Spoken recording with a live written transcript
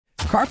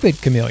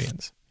carpet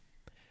chameleons.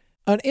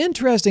 An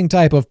interesting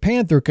type of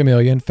panther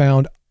chameleon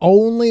found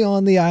only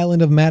on the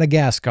island of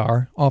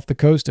Madagascar off the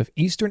coast of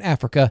eastern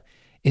Africa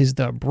is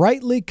the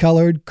brightly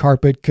colored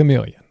carpet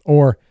chameleon,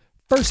 or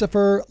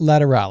Furcifer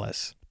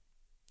lateralis.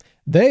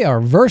 They are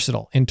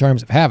versatile in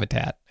terms of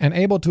habitat and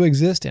able to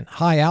exist in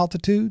high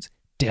altitudes,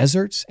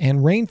 deserts, and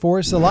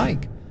rainforests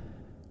alike.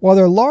 While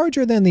they're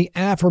larger than the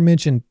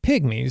aforementioned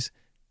pygmies,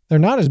 they're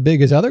not as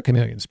big as other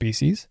chameleon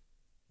species,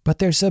 but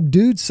their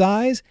subdued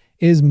size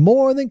is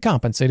more than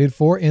compensated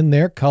for in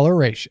their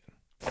coloration.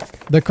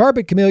 The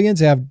carpet chameleons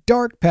have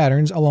dark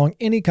patterns along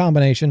any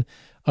combination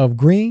of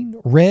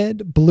green,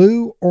 red,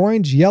 blue,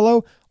 orange,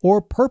 yellow,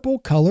 or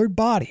purple-colored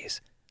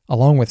bodies,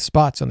 along with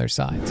spots on their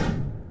sides.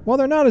 While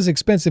they're not as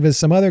expensive as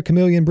some other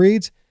chameleon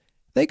breeds,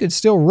 they could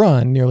still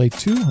run nearly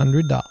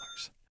 $200.